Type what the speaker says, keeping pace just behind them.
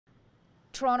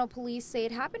Toronto police say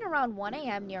it happened around 1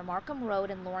 a.m. near Markam Road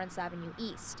and Lawrence Avenue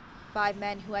East. 5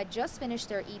 men who had just finished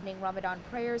their evening Ramadan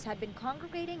prayers had been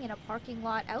congregating in a parking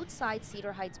lot outside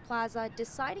Cedar Heights Plaza,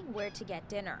 deciding where to get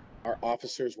dinner. Our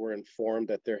officers were informed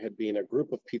that there had been a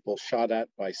group of people shot at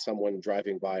by someone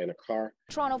driving by in a car.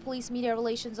 Toronto Police Media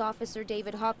Relations Officer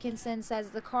David Hopkinson says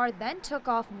the car then took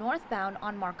off northbound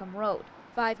on Markam Road.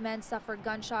 5 men suffered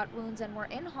gunshot wounds and were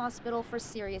in hospital for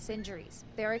serious injuries.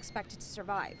 They are expected to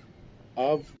survive.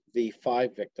 Of the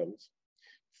 5 victims,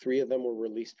 3 of them were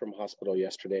released from hospital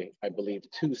yesterday. I believe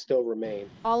 2 still remain.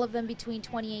 All of them between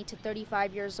 28 to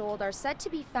 35 years old are said to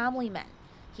be family men.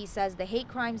 He says the hate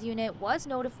crimes unit was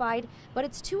notified, but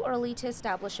it's too early to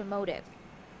establish a motive.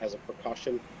 As a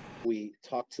precaution, we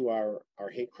talked to our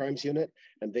hate crimes unit,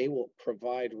 and they will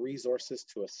provide resources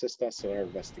to assist us in our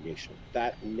investigation.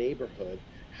 That neighborhood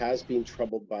has been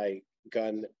troubled by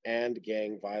gun and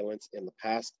gang violence in the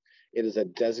past. It is a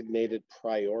designated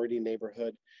priority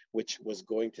neighborhood, which was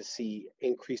going to see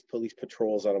increased police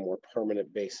patrols on a more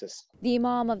permanent basis. The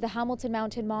Imam of the Hamilton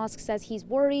Mountain Mosque says he's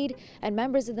worried, and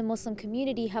members of the Muslim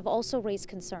community have also raised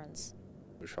concerns.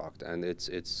 We're shocked, and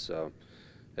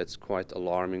it's quite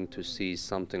alarming to see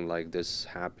something like this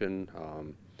happen,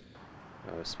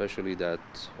 especially that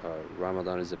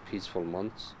Ramadan is a peaceful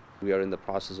month. We are in the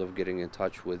process of getting in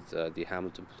touch with the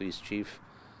Hamilton Police Chief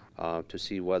to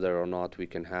see whether or not we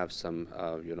can have some,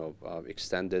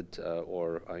 extended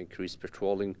or increased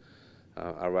patrolling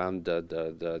around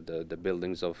the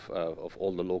buildings of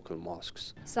all the local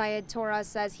mosques. Syed Torah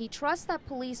says he trusts that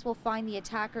police will find the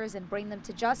attackers and bring them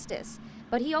to justice,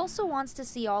 but he also wants to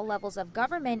see all levels of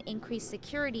government increase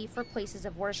security for places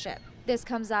of worship. This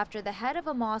comes after the head of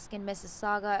a mosque in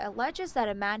Mississauga alleges that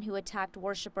a man who attacked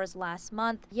worshippers last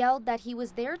month yelled that he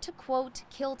was there to, quote,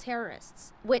 kill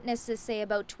terrorists. Witnesses say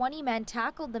about 20 men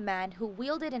tackled the man who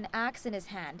wielded an axe in his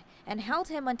hand and held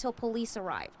him until police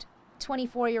arrived.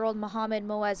 24-year-old Mohammed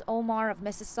Moaz Omar of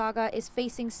Mississauga is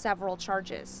facing several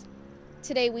charges.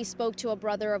 Today we spoke to a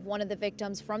brother of one of the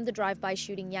victims from the drive-by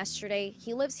shooting yesterday.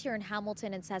 He lives here in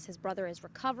Hamilton and says his brother is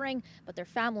recovering, but their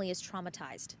family is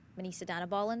traumatized. Manisa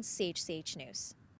Danabalan, CHCH News.